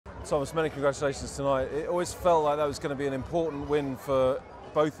Thomaz, many congratulations tonight. It always felt like that was going to be an important win for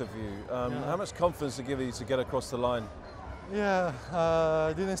both of you. How much confidence did it give you to get across the line? Yeah,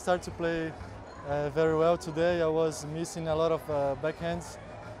 I didn't start to play very well today. I was missing a lot of backhands,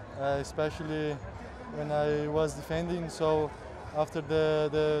 especially when I was defending. So after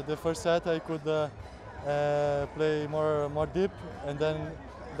the first set, I could play more deep, and then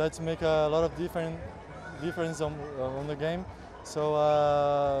that's make a lot of difference on the game. So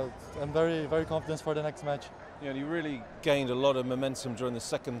I'm very confident for the next match. Yeah, you really gained a lot of momentum during the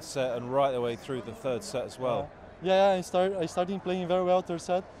second set and right the way through the third set as well. I started playing very well third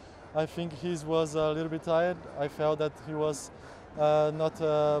set. I think he was a little bit tired. I felt that he was not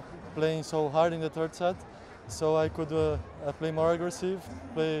playing so hard in the third set, so I could play more aggressive,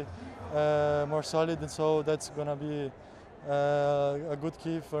 play more solid, and so that's gonna be a good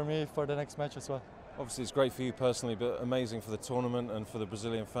key for me for the next match as well. Obviously it's great for you personally, but amazing for the tournament and for the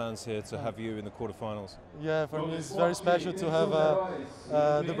Brazilian fans here to have you in the quarterfinals. Yeah, for me it's very special to have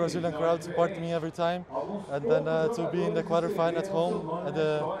the Brazilian crowd support me every time, and then to be in the quarterfinal at home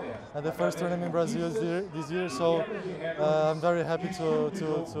at the first tournament in Brazil this year. So I'm very happy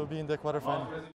to be in the quarterfinal.